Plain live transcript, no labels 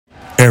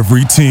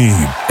Every team,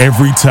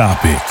 every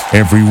topic,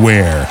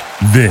 everywhere.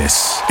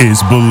 This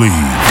is Believe.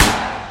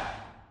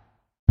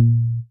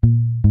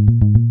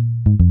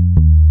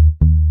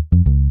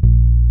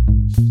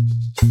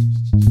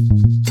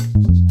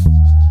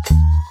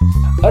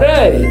 All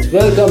right,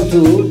 welcome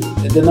to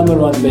the number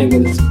one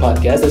Bengals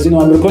podcast. As you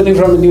know, I'm recording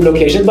from a new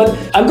location, but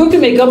I'm going to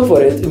make up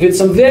for it with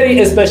some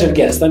very special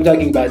guests. I'm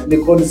talking about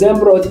Nicole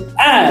Zambrotta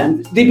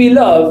and the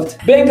beloved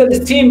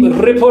Bengals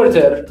team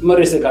reporter,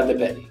 Marissa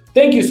Caldavelli.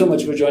 Thank you so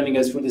much for joining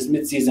us for this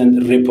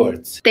mid-season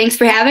report. Thanks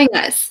for having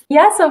us.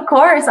 Yes, of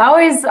course.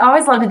 Always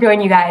love to join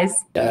you guys.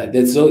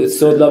 It's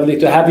so lovely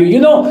to have you.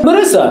 You know,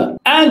 Marissa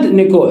and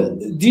Nicole,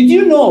 did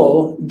you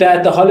know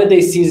that the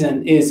holiday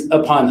season is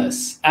upon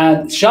us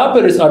and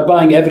shoppers are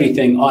buying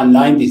everything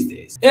online these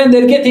days? And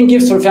they're getting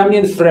gifts for family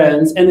and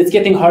friends, and it's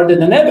getting harder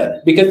than ever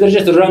because they're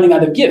just running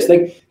out of gifts.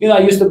 Like, you know, I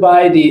used to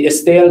buy the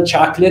Estelle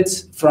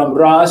chocolates from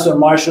Ross or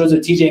Marshalls or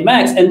TJ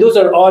Maxx, and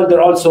they're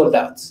all sold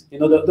out. You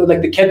know, they're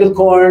like the kettle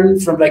corn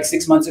from like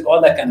 6 months ago,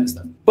 all that kind of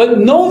stuff. But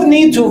no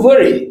need to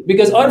worry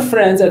because our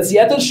friends at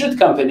Seattle Shirt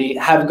Company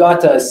have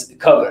got us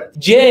covered.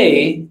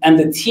 Jay and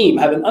the team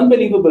have an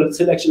unbelievable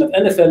selection of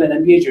NFL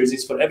and NBA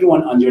jerseys for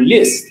everyone on your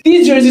list.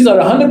 These jerseys are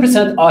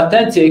 100%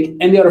 authentic,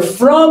 and they are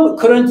from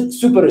current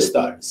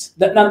superstars.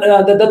 That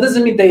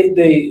doesn't mean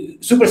the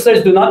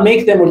superstars do not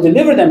make them or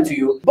deliver them to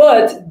you,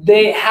 but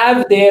they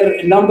have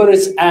their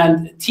numbers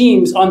and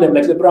teams on them,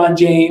 like LeBron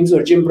James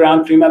or Jim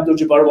Brown, Kareem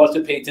Abdul-Jabbar,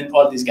 Walter Payton,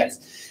 all these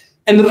guys.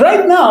 And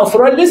right now,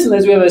 for our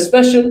listeners, we have a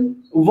special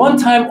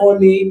one-time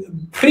only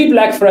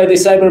pre-Black Friday,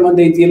 Cyber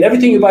Monday deal.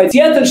 Everything you buy at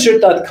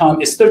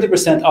SeattleShirt.com is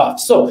 30% off.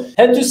 So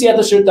head to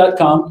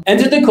SeattleShirt.com,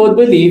 enter the code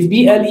BELIEVE,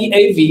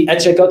 BLEAV, at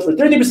checkout for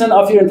 30%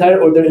 off your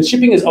entire order, and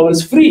shipping is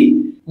always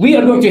free. We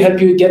are going to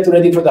help you get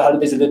ready for the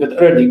holidays a little bit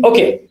early.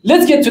 Okay,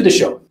 let's get to the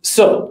show.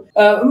 So,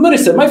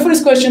 Marissa, my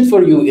first question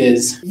for you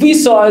is, we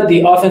saw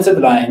the offensive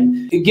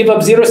line give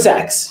up 0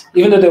 sacks,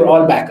 even though they were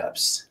all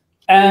backups.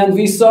 And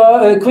we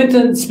saw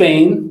Quinton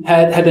Spain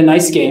had a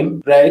nice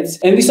game, right?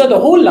 And we saw the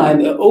whole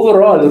line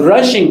overall,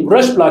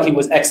 rush blocking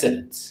was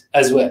excellent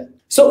as well.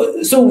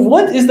 So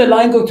what is the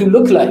line going to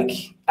look like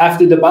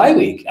after the bye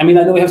week? I mean,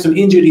 I know we have some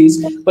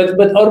injuries,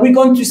 but are we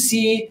going to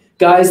see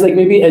guys like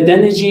maybe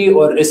Adeniji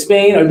or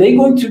Spain, are they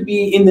going to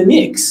be in the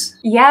mix?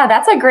 Yeah,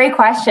 that's a great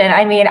question.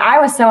 I mean, I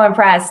was so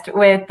impressed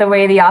with the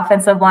way the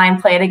offensive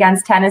line played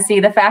against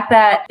Tennessee. The fact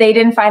that they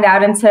didn't find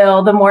out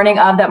until the morning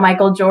of that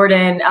Michael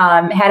Jordan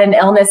had an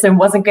illness and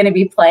wasn't going to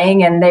be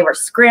playing, and they were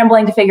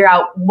scrambling to figure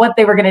out what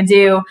they were going to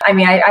do. I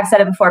mean, I've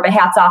said it before, but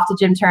hats off to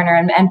Jim Turner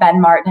and Ben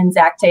Martin and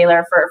Zach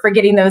Taylor for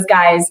getting those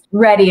guys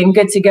ready and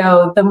good to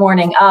go the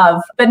morning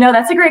of. But no,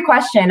 that's a great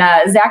question.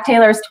 Zach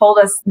Taylor's told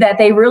us that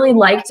they really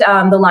liked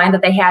the line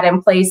that they had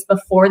in place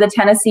before the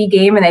Tennessee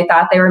game, and they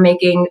thought they were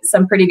making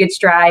some pretty good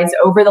strides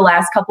over the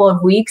last couple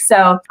of weeks.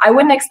 So I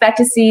wouldn't expect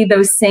to see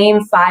those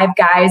same 5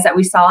 guys that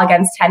we saw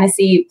against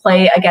Tennessee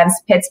play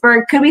against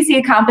Pittsburgh. Could we see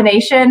a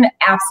combination?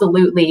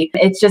 Absolutely.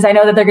 It's just, I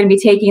know that they're going to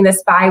be taking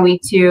this bye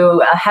week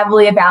to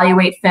heavily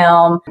evaluate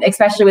film,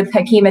 especially with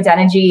Hakeem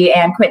Adeniji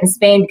and Quinton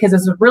Spain, because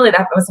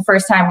that was the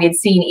first time we had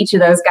seen each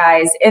of those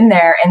guys in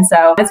there. And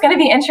so it's going to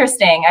be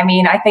interesting. I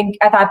mean, I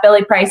thought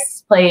Billy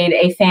Price played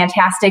a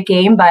fantastic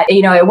game, but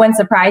you know, it wouldn't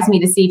surprise me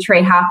to see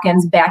Trey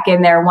Hopkins back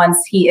in there once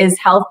he is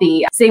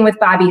healthy. Same with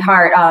Bobby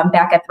Hart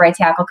back at the right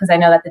tackle, because I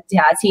know that the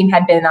team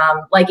had been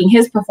liking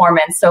his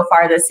performance so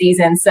far this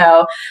season.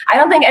 So I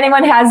don't think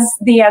anyone has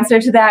the answer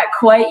to that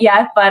quite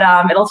yet, but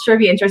it'll sure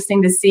be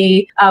interesting to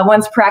see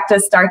once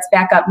practice starts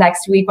back up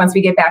next week, once we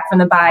get back from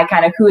the bye,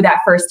 kind of who that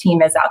first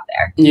team is out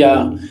there.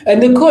 Yeah. And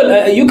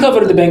Nicole, you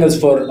cover the Bengals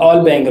for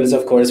All Bengals,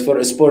 of course,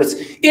 for Sports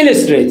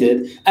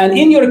Illustrated. And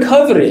in your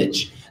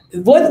coverage,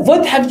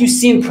 what have you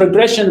seen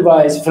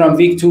progression-wise from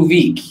week to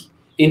week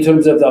in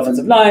terms of the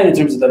offensive line, in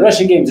terms of the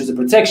rushing game, in terms of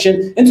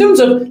protection, in terms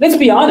of, let's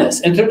be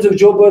honest, in terms of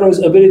Joe Burrow's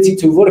ability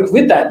to work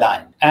with that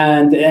line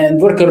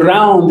and work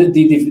around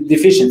the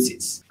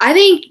deficiencies? I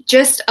think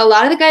just a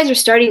lot of the guys are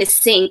starting to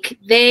sink.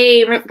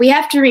 We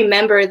have to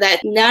remember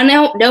that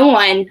no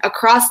one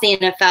across the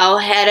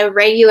NFL had a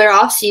regular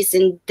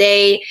offseason.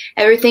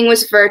 Everything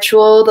was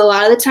virtual. A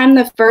lot of the time,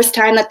 the first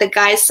time that the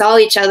guys saw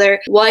each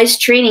other was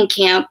training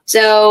camp.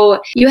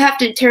 So you have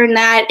to turn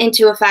that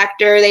into a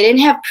factor. They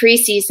didn't have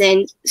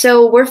preseason.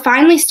 So we're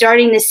finally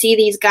starting to see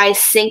these guys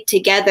sync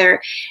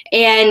together.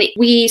 And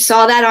we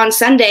saw that on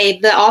Sunday.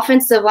 The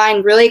offensive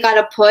line really got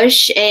a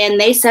push, and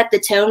they set the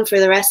tone for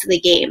the rest of the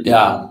game.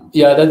 Yeah,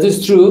 that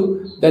is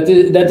true. That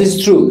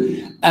is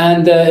true.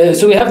 And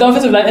so we have the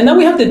offensive line, and then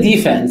we have the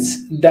defense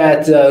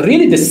that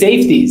really the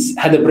safeties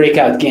had a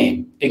breakout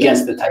game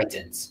against the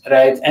Titans,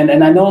 right?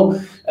 And I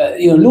know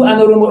Lou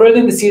Anarumo, early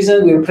in the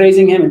season, we were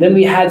praising him, and then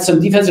we had some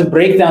defensive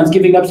breakdowns,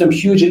 giving up some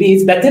huge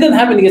leads. That didn't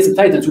happen against the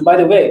Titans, who, by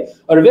the way,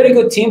 are a very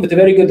good team with a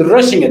very good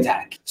rushing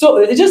attack. So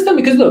it's just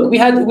because, look, we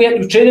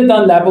traded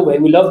Dunlap away.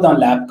 We love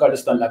Dunlap,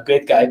 Carlos Dunlap,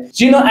 great guy.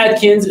 Geno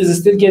Atkins is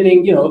still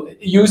getting,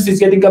 used. He's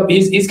getting up.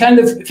 He's kind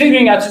of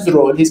figuring out his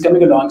role. He's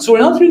coming along. So we're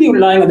not really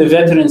relying on the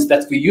veterans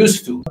that we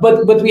used to.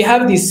 But we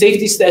have these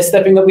safeties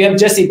stepping up. We have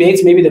Jesse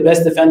Bates, maybe the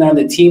best defender on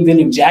the team.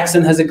 William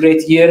Jackson has a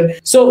great year.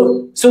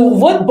 So I'm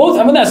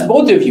going to ask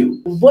both of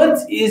you, what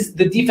is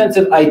the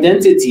defensive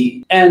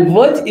identity and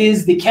what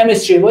is the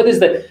chemistry?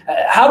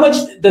 How much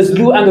does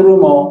Lou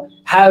Anarumo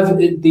have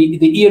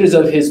the ears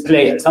of his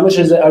players? How much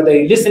are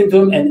they listening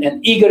to him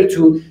and eager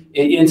to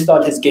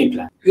install his game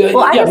plan? Well,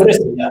 I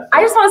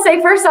just want to say,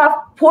 first off,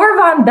 poor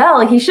Von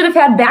Bell. He should have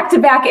had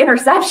back-to-back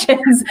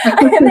interceptions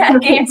in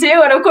that game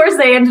too. And of course,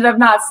 they ended up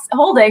not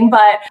holding.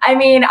 But I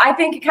mean, I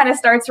think it kind of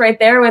starts right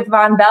there with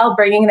Von Bell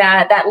bringing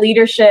that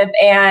leadership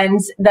and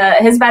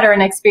his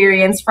veteran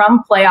experience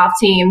from playoff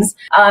teams,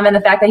 and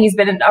the fact that he's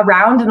been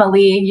around in the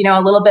league, a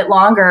little bit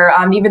longer.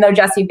 Even though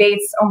Jesse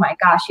Bates, oh my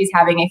gosh, he's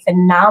having a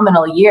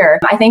phenomenal year.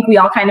 I think we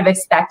all kind of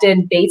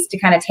expected Bates to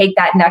kind of take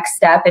that next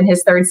step in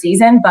his third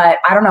season, but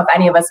I don't know if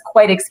any of us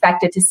quite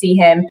expected to see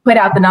him put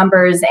out the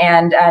numbers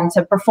and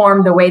to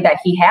perform the way that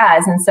he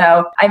has. And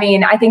so, I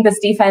mean, I think this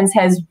defense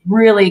has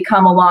really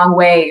come a long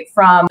way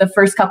from the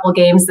first couple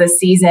games this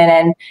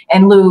season.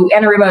 And Lou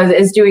Anarumo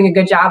is doing a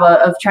good job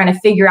of trying to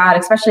figure out,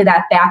 especially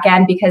that back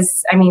end,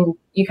 because, I mean,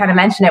 you kind of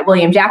mentioned it.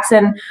 William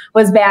Jackson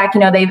was back.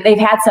 They've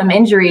had some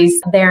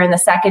injuries there in the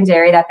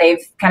secondary that they've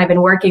kind of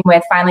been working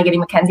with, finally getting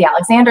Mackenzie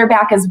Alexander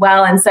back as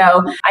well. And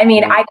so, I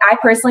mean, I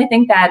personally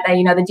think that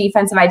the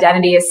defensive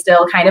identity is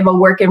still kind of a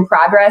work in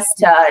progress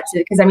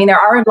because, I mean, there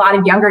are a lot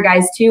of younger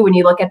guys too when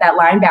you look at that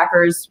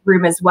linebackers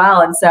room as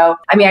well. And so,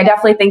 I mean, I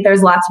definitely think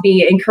there's a lot to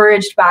be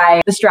encouraged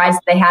by the strides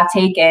that they have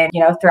taken,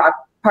 throughout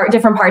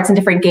different parts and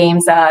different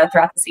games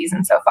throughout the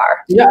season so far.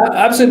 Yeah,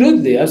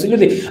 absolutely. I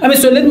mean,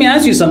 so let me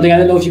ask you something. I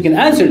don't know if you can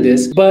answer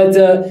this, but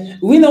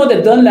we know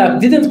that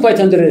Dunlap didn't quite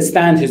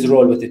understand his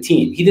role with the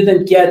team. He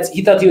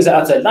thought he was an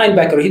outside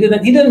linebacker. He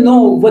didn't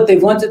know what they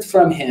wanted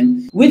from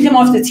him. With him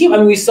off the team, I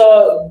mean, we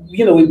saw,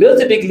 we built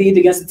a big lead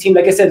against the team,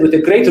 like I said, with a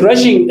great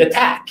rushing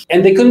attack,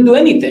 and they couldn't do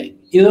anything.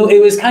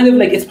 It was kind of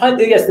like, it's part,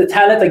 yes, the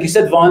talent, like you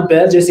said, Von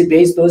Bell, Jesse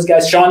Bates, those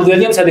guys. Sean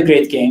Williams had a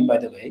great game, by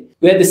the way.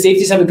 We had the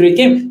safeties have a great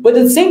game. But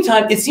at the same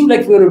time, it seemed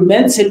like we were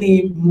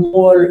mentally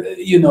more,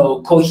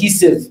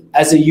 cohesive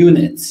as a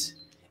unit.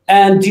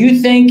 And do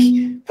you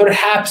think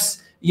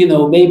perhaps,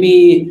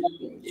 maybe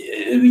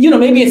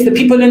it's the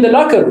people in the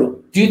locker room?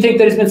 Do you think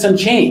there's been some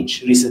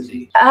change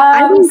recently?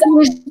 I think it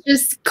was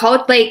just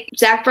like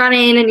Zach brought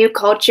in a new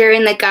culture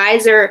and the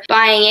guys are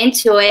buying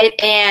into it.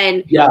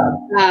 And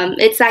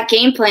it's that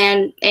game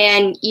plan.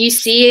 And you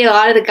see a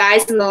lot of the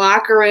guys in the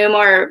locker room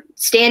are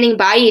standing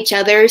by each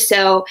other.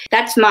 So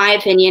that's my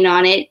opinion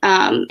on it.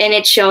 And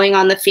it's showing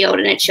on the field,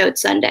 and it showed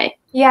Sunday.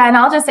 Yeah, and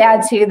I'll just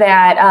add to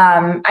that.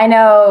 I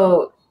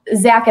know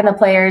Zach and the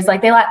players,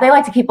 like they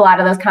like to keep a lot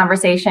of those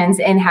conversations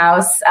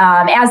in-house,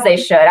 as they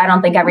should. I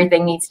don't think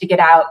everything needs to get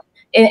out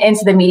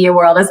into the media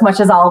world as much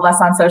as all of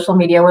us on social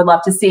media would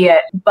love to see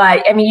it.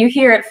 But I mean, you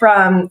hear it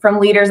from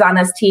leaders on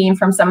this team,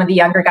 from some of the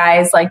younger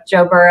guys like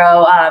Joe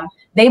Burrow.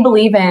 They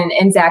believe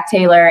in Zach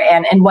Taylor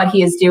and what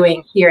he is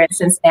doing here in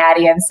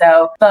Cincinnati. And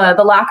so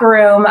the locker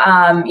room,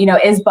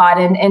 is bought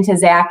into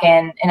Zach.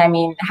 And I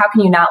mean, how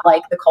can you not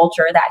like the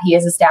culture that he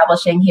is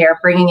establishing here,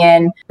 bringing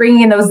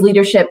in those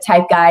leadership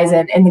type guys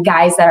and the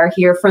guys that are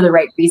here for the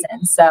right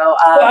reasons. So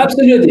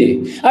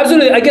absolutely.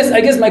 I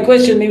guess my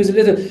question maybe was a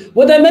little,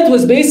 what I meant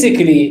was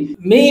basically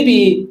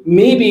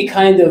maybe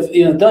kind of,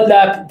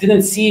 Dunlap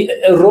didn't see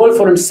a role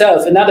for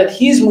himself. And now that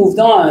he's moved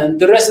on,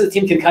 the rest of the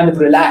team can kind of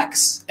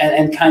relax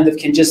and kind of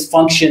can just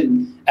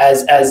function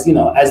as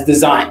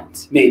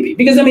designed, maybe.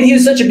 Because, I mean, he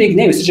was such a big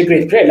name, he's such a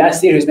great player.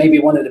 Last year, he was maybe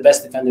one of the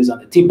best defenders on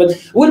the team. But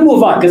we'll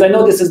move on, because I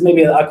know this is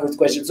maybe an awkward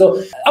question.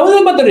 So I want to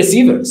talk about the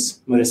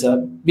receivers,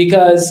 Marissa,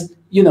 because,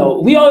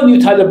 we all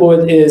knew Tyler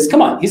Boyd he's a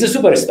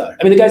superstar.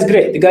 I mean, the guy's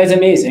great. The guy's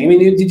amazing. I mean,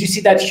 did you see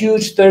that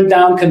huge third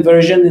down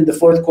conversion in the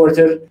fourth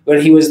quarter where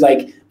he was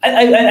like,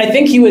 I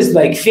think he was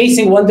like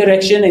facing one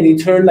direction and he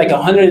turned like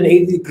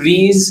 180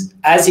 degrees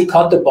as he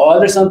caught the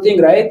ball or something,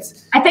 right?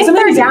 I think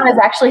third down is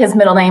actually his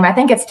middle name. I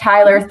think it's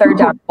Tyler Third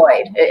Down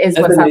Boyd is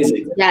what's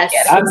amazing. Yes,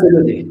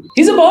 absolutely.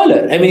 He's a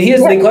baller. I mean,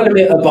 they call him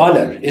a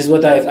baller is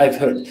what I've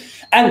heard.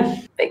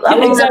 And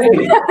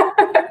exactly.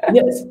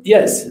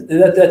 yes.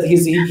 That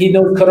he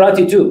knows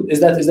karate too. Is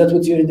that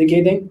what you're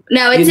indicating?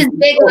 No, it's his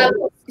big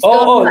level.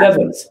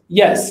 Levels.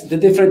 Yes,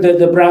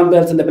 the brown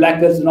belts and the black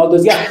belts and all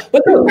those. Yeah,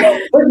 but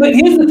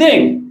here's the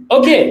thing.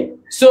 Okay,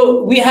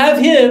 so we have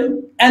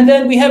him, and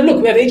then we have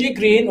AJ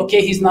Green.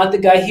 Okay, he's not the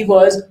guy he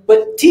was,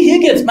 but T.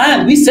 Higgins,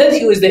 man, we said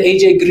he was the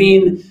AJ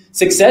Green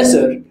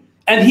successor.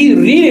 And he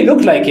really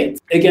looked like it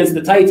against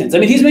the Titans. I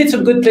mean, he's made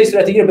some good plays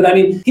throughout the year, but I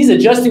mean, he's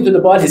adjusting to the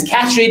ball. His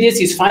catch radius,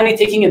 he's finally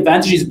taking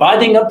advantage. He's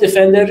bodying up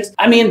defenders.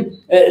 I mean,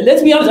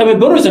 let's be honest. I mean,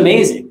 Burrow's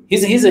amazing.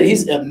 He's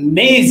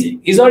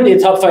amazing. He's already a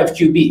top 5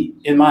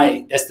 QB in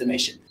my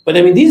estimation. But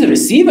I mean, these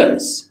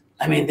receivers,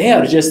 I mean, they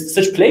are just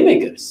such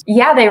playmakers.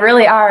 Yeah, they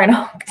really are. And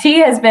T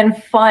has been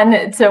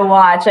fun to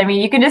watch. I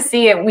mean, you can just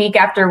see it week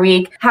after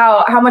week,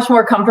 how much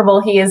more comfortable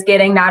he is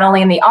getting, not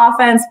only in the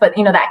offense, but,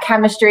 that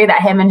chemistry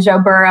that him and Joe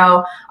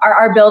Burrow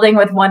are building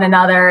with one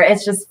another.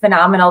 It's just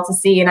phenomenal to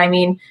see. And I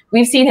mean,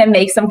 we've seen him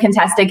make some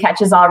contested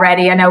catches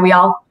already. I know we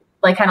all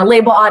kind of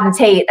label Auden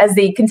Tate as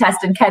the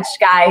contested catch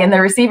guy in the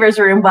receivers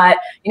room, but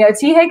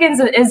T Higgins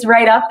is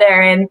right up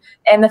there, and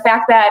the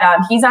fact that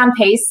he's on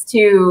pace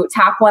to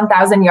top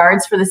 1,000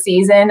 yards for the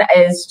season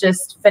is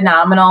just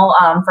phenomenal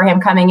for him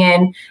coming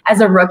in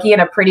as a rookie in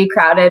a pretty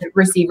crowded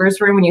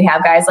receivers room when you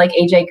have guys like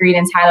AJ Green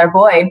and Tyler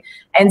Boyd.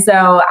 And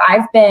so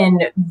I've been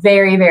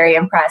very, very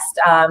impressed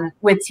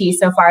with T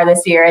so far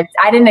this year.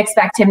 I didn't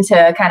expect him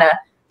to kind of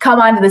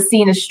come onto the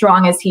scene as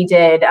strong as he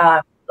did.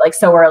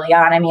 So early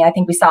on. I mean, I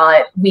think we saw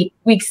it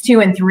weeks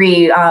 2 and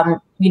 3,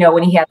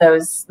 when he had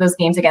those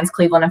games against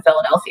Cleveland and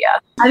Philadelphia.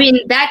 I mean,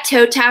 that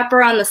toe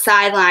tapper on the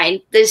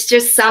sideline, there's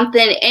just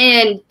something,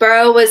 and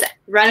Burrow was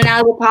running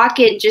out of the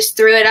pocket and just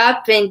threw it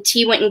up, and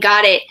T went and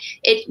got it.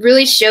 It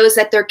really shows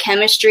that their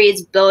chemistry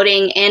is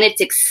building, and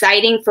it's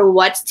exciting for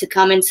what's to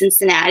come in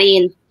Cincinnati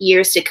in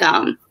years to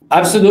come.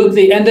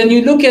 Absolutely. And then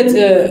you look at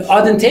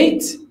Auden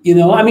Tate,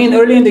 I mean,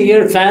 early in the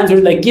year, fans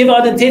were like, give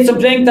Auden Tate some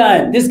playing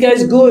time. This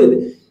guy's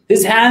good.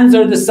 His hands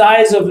are the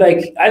size of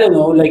like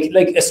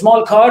a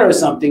small car or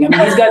something. I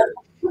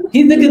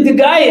mean, the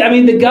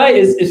guy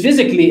is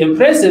physically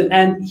impressive,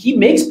 and he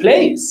makes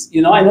plays. I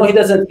know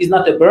he's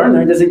not the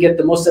burner, he doesn't get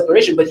the most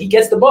separation, but he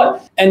gets the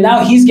ball. And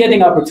now he's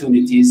getting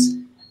opportunities.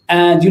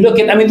 And you look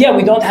at,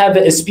 we don't have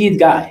a speed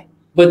guy,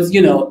 but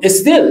it's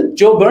still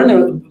Joe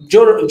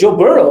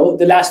Burrow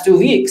the last 2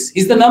 weeks,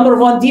 he's the number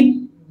 1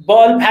 deep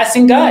ball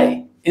passing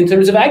guy in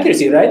terms of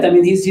accuracy, right? I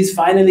mean, he's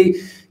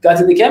finally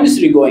gotten the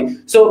chemistry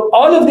going. So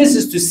all of this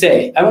is to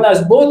say, I want to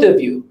ask both of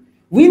you,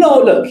 we know,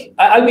 look,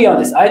 I'll be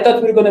honest, I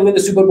thought we were going to win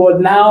the Super Bowl.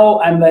 Now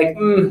I'm like,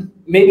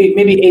 maybe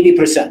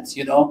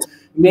 80%,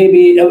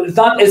 maybe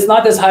it's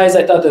not as high as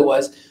I thought it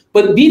was,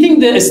 but beating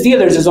the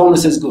Steelers is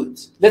almost as good.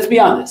 Let's be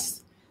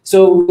honest.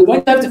 So we're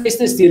going to have to face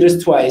the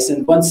Steelers twice,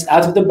 and once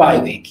out of the bye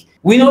week.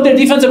 We know their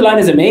defensive line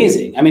is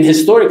amazing. I mean,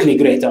 historically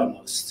great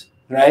almost,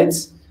 right?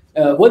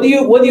 What do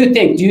you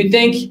think? Do you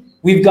think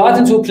we've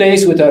gotten to a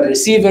place with our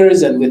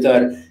receivers and with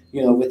our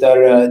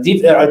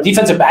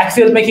defensive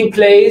backfield making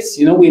plays?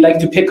 We like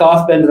to pick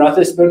off Ben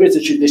Roethlisberger. It's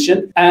a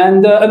tradition.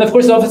 And of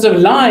course, the offensive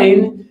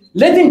line,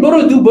 letting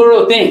Burrow do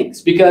Burrow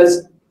things,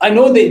 because I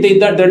know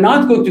they're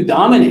not going to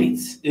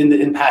dominate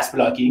in pass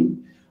blocking,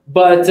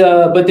 but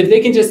if they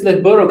can just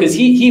let Burrow, because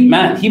he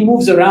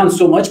moves around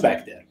so much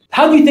back there.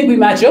 How do you think we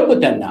match up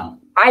with them now?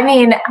 I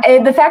mean,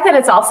 the fact that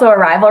it's also a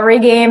rivalry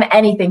game,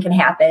 anything can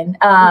happen.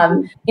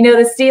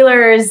 The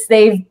Steelers,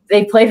 they've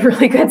played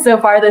really good so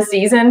far this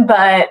season,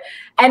 but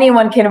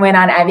anyone can win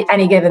on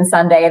any given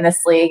Sunday in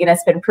this league, and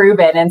it's been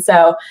proven. And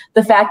so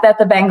the fact that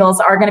the Bengals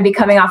are going to be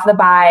coming off the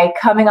bye,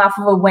 coming off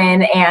of a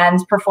win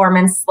and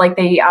performance like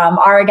they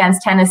are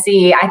against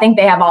Tennessee, I think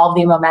they have all of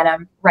the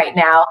momentum right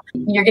now.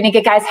 You're going to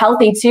get guys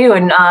healthy too,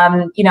 and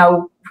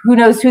who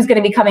knows who's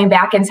going to be coming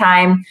back in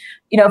time,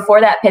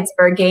 for that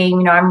Pittsburgh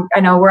game.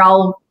 I know we're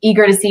all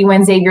eager to see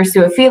when Xavier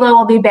Su'a-Filo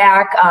will be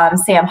back,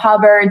 Sam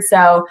Hubbard.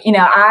 So,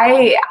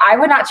 I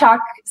would not chalk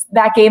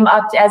that game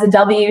up as a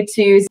W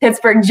to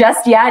Pittsburgh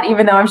just yet,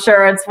 even though I'm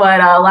sure it's what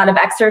a lot of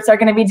experts are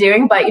going to be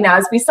doing. But,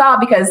 as we saw,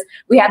 because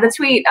we had the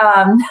tweet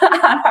on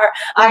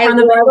from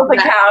the Bengals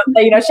account,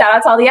 shout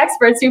out to all the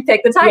experts who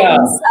picked the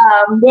Titans.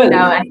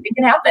 Yeah. Anything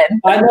can happen.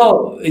 I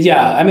know.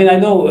 Yeah. I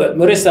know,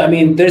 Marissa,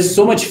 there's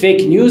so much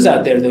fake news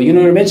out there, though.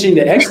 You're mentioning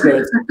the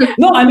experts.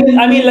 No,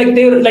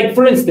 like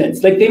for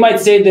instance, like they might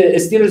say the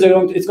Steelers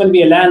it's going to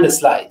be a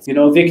landslide,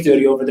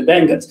 victory over the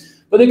Bengals.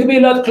 But it could be a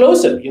lot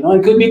closer,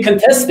 it could be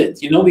contested.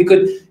 We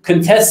could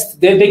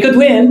contest, they could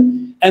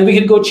win, and we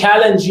could go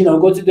challenge,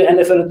 go to the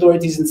NFL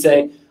authorities and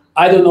say,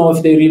 I don't know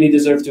if they really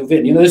deserve to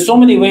win. There's so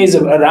many ways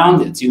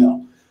around it,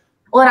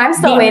 Well, and I'm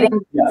still waiting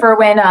for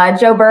when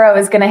Joe Burrow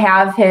is going to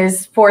have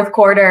his fourth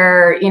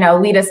quarter,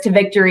 lead us to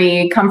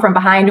victory, come from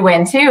behind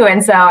win too.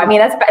 And so,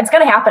 it's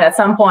going to happen at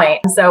some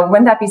point. So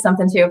wouldn't that be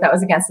something too if that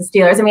was against the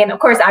Steelers? Of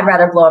course, I'd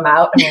rather blow them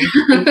out, but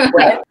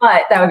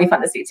that would be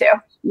fun to see too.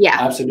 Yeah,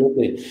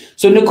 absolutely.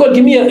 So Nicole,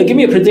 give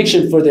me a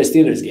prediction for the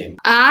Steelers game.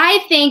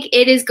 I think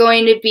it is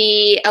going to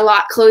be a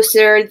lot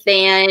closer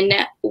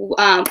than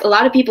a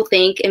lot of people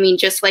think.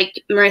 Just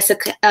like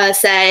Marissa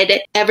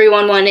said,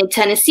 everyone wanted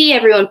Tennessee,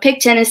 everyone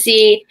picked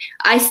Tennessee.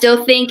 I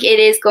still think it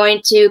is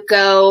going to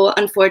go,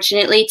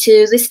 unfortunately,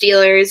 to the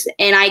Steelers,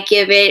 and I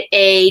give it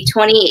a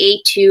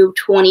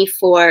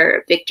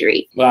 28-24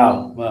 victory.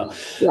 Wow.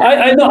 Yeah.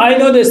 I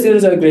know the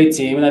Steelers are a great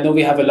team, and I know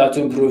we have a lot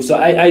to improve. So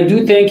I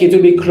do think it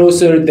will be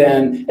closer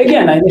than,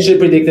 again, I initially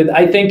predicted.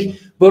 I think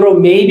Burrow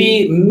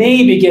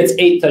maybe gets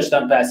 8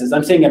 touchdown passes.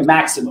 I'm saying a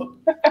maximum.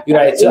 You're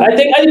right. So I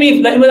think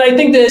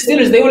the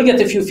Steelers, they will get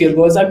a few field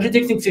goals. I'm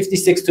predicting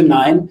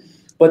 56-9,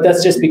 but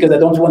that's just because I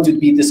don't want to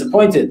be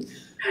disappointed.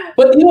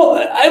 But,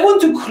 I want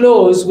to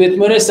close with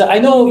Marissa. I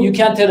know you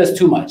can't tell us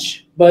too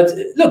much, but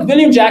look,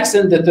 William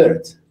Jackson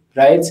III,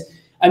 right?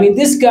 I mean,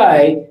 this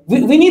guy,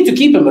 we need to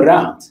keep him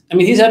around. I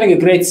mean, he's having a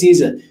great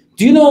season.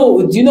 Do you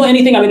know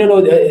anything? I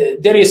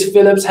mean, Darius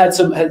Phillips had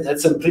some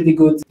pretty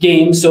good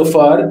games so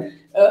far.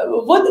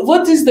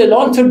 What is the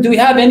long term? Do we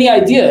have any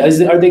idea?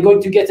 Are they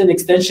going to get an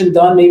extension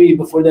done maybe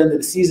before the end of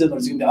the season or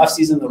in the off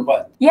season or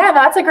what? Yeah,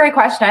 that's a great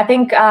question. I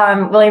think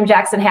William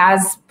Jackson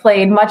has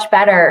played much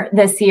better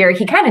this year.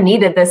 He kind of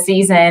needed this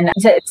season.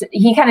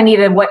 He kind of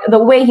needed the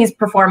way he's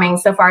performing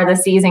so far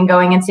this season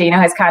going into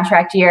his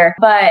contract year.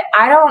 But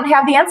I don't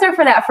have the answer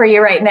for that for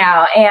you right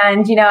now.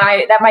 And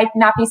that might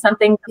not be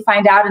something to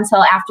find out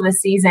until after the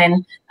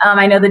season.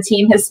 I know the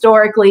team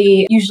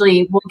historically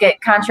usually will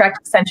get contract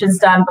extensions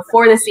done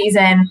before the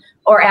season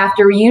or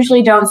after. We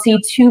usually don't see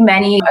too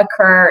many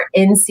occur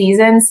in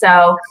season.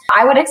 So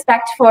I would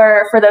expect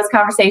for those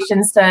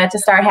conversations to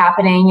start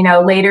happening,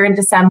 later in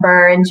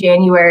December and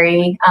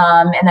January,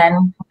 and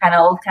then kind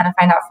of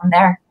find out from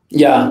there.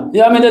 Yeah.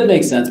 I mean, that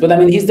makes sense. But I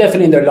mean, he's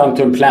definitely in their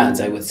long-term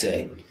plans, I would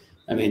say.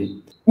 I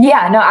mean.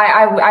 Yeah, no,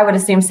 I would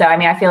assume so. I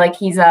mean, I feel like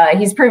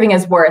he's proving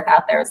his worth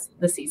out there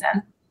this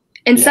season.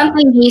 And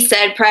something he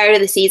said prior to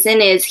the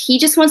season is he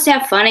just wants to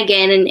have fun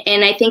again.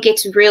 And I think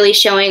it's really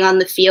showing on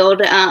the field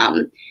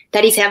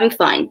that he's having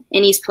fun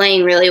and he's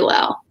playing really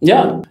well.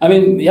 Yeah. I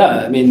mean,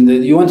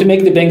 you want to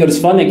make the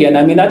Bengals fun again.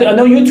 I mean, I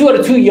know you two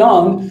are too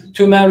young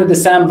to remember the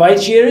Sam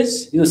Veitch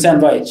years. Sam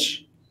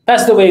Veitch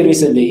passed away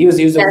recently. He was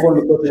a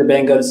former coach of the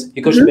Bengals.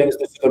 He coached the Bengals to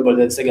the Super Bowl.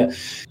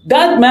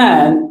 That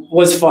man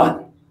was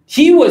fun.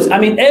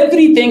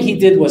 Everything he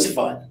did was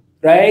fun.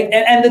 Right.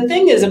 And the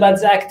thing is about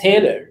Zach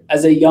Taylor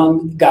as a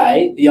young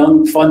guy,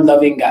 young,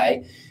 fun-loving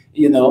guy,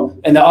 and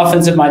the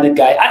offensive-minded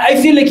guy,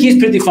 I feel like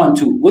he's pretty fun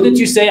too. Wouldn't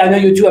you say? I know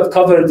you two have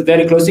covered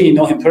very closely. You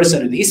know him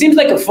personally. He seems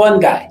like a fun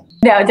guy.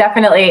 No,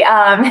 definitely.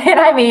 And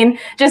I mean,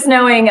 just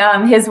knowing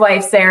his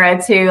wife,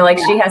 Sarah, too,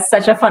 she has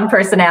such a fun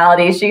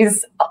personality.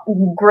 She's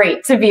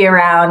great to be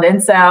around.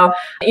 And so,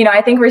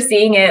 I think we're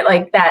seeing it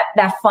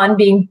that fun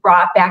being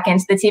brought back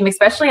into the team,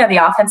 especially on the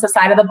offensive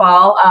side of the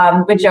ball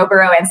with Joe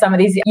Burrow and some of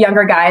these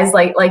younger guys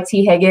like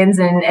T. Higgins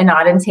and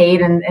Auden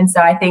Tate. And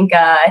so I think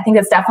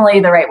that's definitely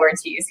the right word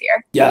to use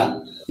here.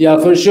 Yeah,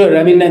 for sure.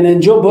 I mean, and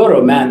then Joe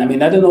Burrow, man, I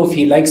mean, I don't know if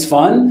he likes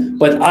fun,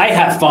 but I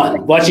have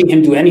fun watching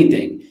him do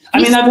anything.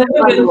 He's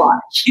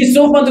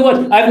so fun to watch.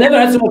 I've never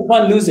had so much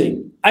fun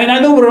losing. I mean, I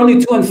know we're only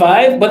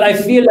 2-5, but I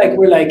feel like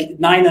we're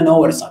 9-0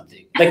 or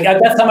something.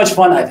 That's how much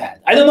fun I've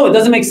had. I don't know. It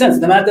doesn't make sense.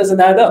 The math doesn't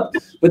add up.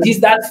 But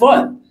he's that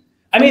fun.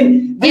 I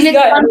mean, this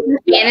guy. Fun for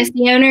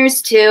fantasy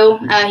owners too.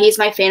 He's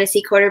my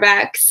fantasy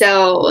quarterback,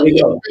 so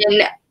it's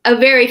been a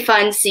very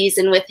fun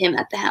season with him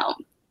at the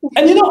helm.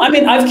 And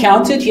I've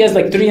counted. He has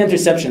 3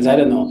 interceptions. I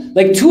don't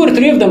know, 2 or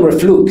 3 of them were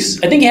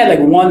flukes. I think he had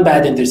 1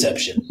 bad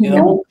interception.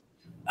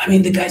 I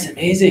mean, the guy's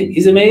amazing.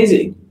 He's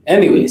amazing.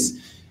 Anyways,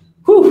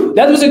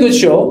 that was a good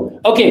show.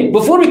 Okay,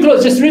 before we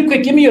close, just real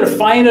quick, give me your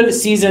final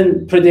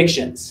season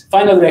predictions,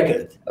 final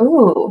record.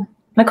 Ooh,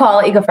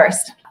 Nicole, you go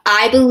first.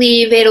 I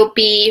believe it'll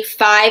be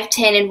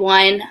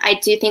 5-10-1.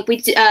 I do think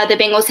the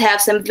Bengals have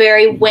some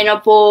very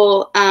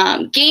winnable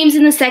games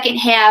in the second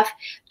half.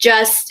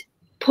 Just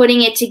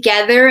putting it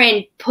together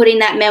and putting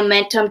that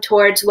momentum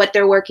towards what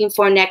they're working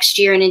for next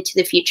year and into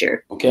the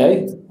future.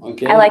 Okay.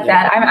 I like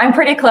that. I'm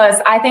pretty close.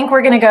 I think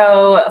we're going to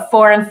go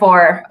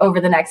 4-4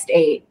 over the next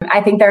 8. I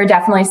think there are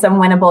definitely some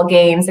winnable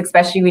games,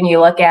 especially when you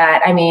look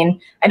at, I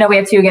know we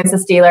have 2 against the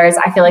Steelers.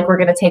 I feel like we're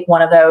going to take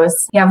one of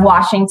those. You have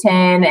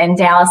Washington and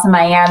Dallas and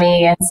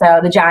Miami, and so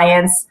the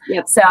Giants.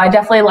 Yep. So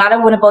definitely a lot of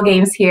winnable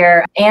games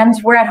here. And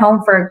we're at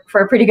home for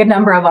a pretty good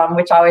number of them,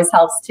 which always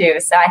helps too.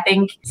 So I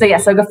think, so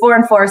go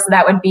 4-4. So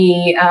that would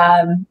be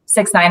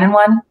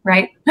 6-9-1,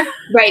 right?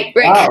 Right.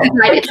 Wow.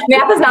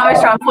 Math is not my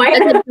strong point.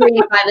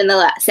 3-5 in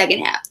the second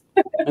half.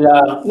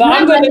 Yeah. No,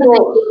 I'm going to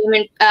go.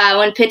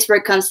 When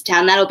Pittsburgh comes to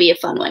town, that'll be a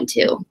fun one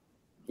too.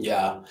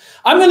 Yeah.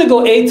 I'm going to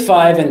go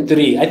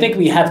 8-5-3. I think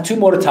we have 2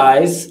 more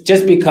ties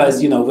just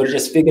because, we're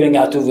just figuring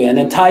out to win.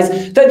 And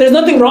ties, there's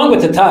nothing wrong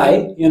with a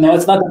tie.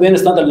 It's not a win,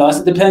 it's not a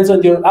loss. It depends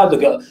on your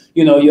outlook.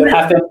 You're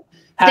half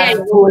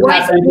full,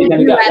 half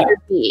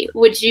empty.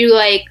 Would you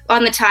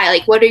on the tie,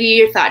 what are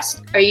your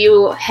thoughts? Are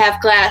you half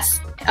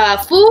glass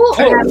full?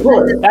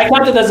 Full. I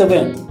count it as a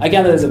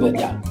win.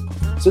 Yeah.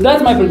 So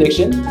that's my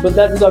prediction, but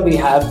that is all we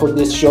have for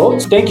this show.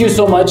 Thank you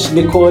so much,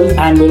 Nicole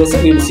and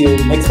Melissa. We'll see you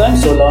next time.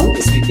 So long,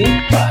 sweetie.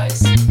 Bye.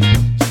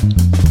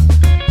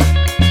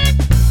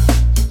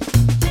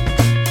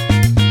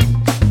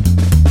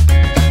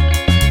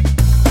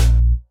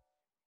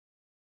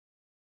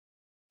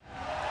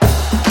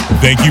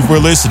 Thank you for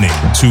listening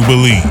to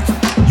Believe.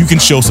 You can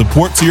show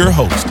support to your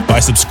host by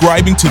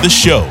subscribing to the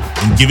show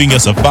and giving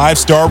us a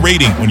 5-star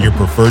rating on your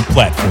preferred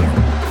platform.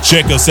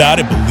 Check us out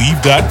at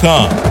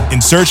Believe.com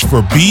and search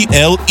for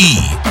BLEAV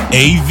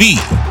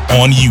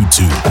on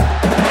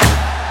YouTube.